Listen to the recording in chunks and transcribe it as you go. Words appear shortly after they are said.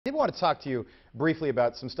think I want to talk to you briefly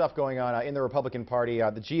about some stuff going on in the Republican Party.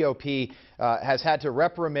 The GOP has had to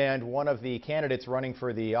reprimand one of the candidates running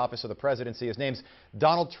for the office of the presidency. His name's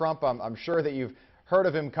Donald Trump. I'm sure that you've heard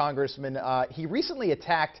of him, Congressman. He recently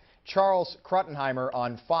attacked Charles Krauthammer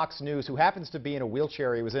on Fox News, who happens to be in a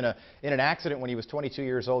wheelchair. He was in an accident when he was 22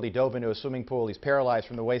 years old. He dove into a swimming pool. He's paralyzed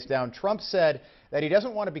from the waist down. Trump said that he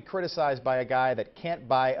doesn't want to be criticized by a guy that can't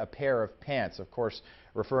buy a pair of pants, of course,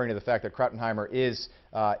 referring to the fact that Krauthammer is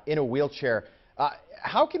in a wheelchair.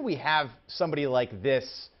 How can we have somebody like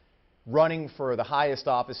this running for the highest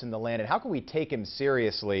office in the land, and how can we take him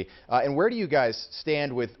seriously? And where do you guys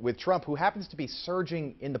stand with Trump, who happens to be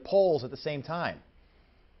surging in the polls at the same time?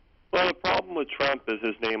 Well, the problem with Trump is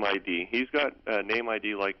his name ID. He's got name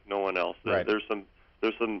ID like no one else. Right. There's some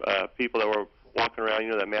people that were walking around,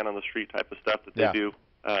 that man on the street type of stuff that they do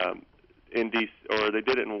in DC, or they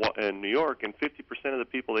did it in New York, and 50% of the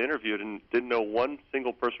people they interviewed didn't know one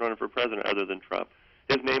single person running for president other than Trump.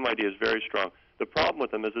 His name ID is very strong. The problem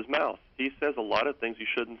with him is his mouth. He says a lot of things he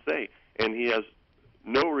shouldn't say, and he has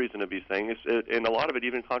no reason to be saying it, and a lot of it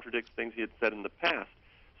even contradicts things he had said in the past.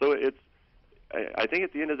 So I think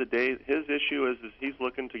at the end of the day, his issue is he's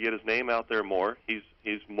looking to get his name out there more.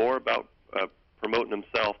 He's more about promoting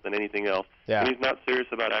himself than anything else. Yeah. And he's not serious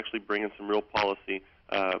about actually bringing some real policy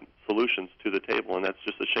solutions to the table, and that's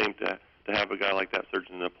just a shame to have a guy like that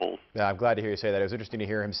surging in the polls. Yeah, I'm glad to hear you say that. It was interesting to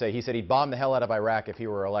hear him say, he said he'd bomb the hell out of Iraq if he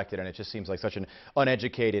were elected, and it just seems like such an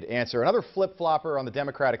uneducated answer. Another flip-flopper on the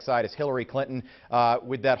Democratic side is Hillary Clinton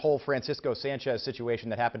with that whole Francisco Sanchez situation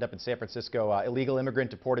that happened up in San Francisco. Illegal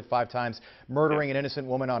immigrant deported 5 times, murdering an innocent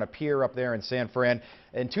woman on a pier up there in San Fran.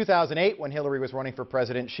 In 2008, when Hillary was running for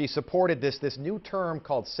president, she supported this new term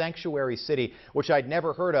called sanctuary city, which I'd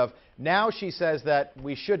never heard of. Now she says that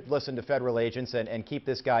we should listen to federal agents and keep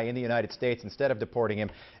this guy in the United States instead of deporting him.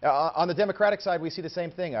 On the Democratic side, we see the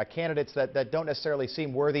same thing. Candidates that don't necessarily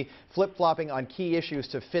seem worthy, flip-flopping on key issues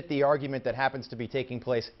to fit the argument that happens to be taking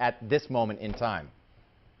place at this moment in time.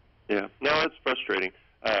 Yeah, no, it's frustrating.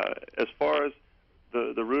 As far as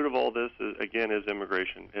the root of all this, again, is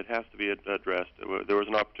immigration. It has to be addressed. There was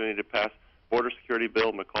an opportunity to pass border security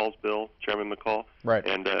bill, McCall's bill, Chairman McCall, right,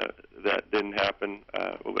 and that didn't happen.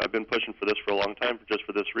 I've been pushing for this for a long time, just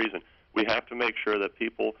for this reason. We have to make sure that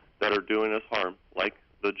people that are doing us harm, like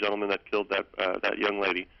the gentleman that killed that young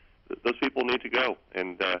lady, those people need to go.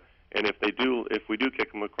 And if we do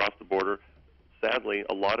kick them across the border, sadly,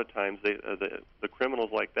 a lot of times the criminals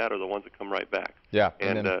like that are the ones that come right back. Yeah,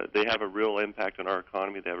 and they have a real impact on our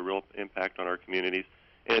economy. They have a real impact on our communities.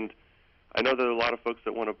 And I know there are a lot of folks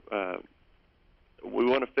that want to we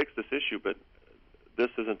want to fix this issue, but this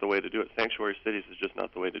isn't the way to do it. Sanctuary cities is just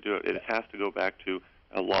not the way to do it. It has to go back to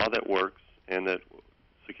a law that works and that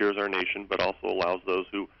secures our nation, but also allows those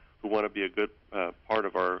who want to be a good part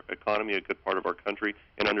of our economy, a good part of our country,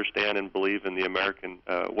 and understand and believe in the American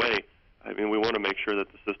way. I mean, we want to make sure that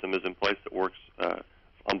the system is in place that works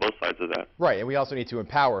on both sides of that. Right, and we also need to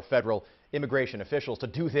empower federal immigration officials to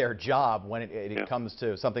do their job when it comes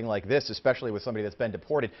to something like this, especially with somebody that's been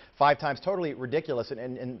deported 5 times. Totally ridiculous,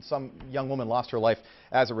 and some young woman lost her life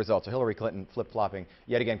as a result. So Hillary Clinton flip-flopping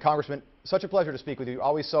yet again. Congressman, such a pleasure to speak with you.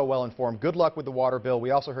 Always so well informed. Good luck with the water bill.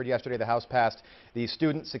 We also heard yesterday the House passed the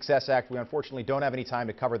Student Success Act. We unfortunately don't have any time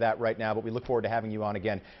to cover that right now, but we look forward to having you on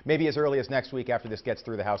again, maybe as early as next week after this gets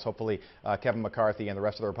through the House. Hopefully Kevin McCarthy and the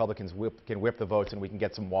rest of the Republicans can whip the votes and we can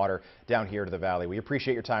get some water down here to the Valley. We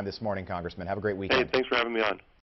appreciate your time this morning, Congressman. Have a great weekend. Hey, thanks for having me on.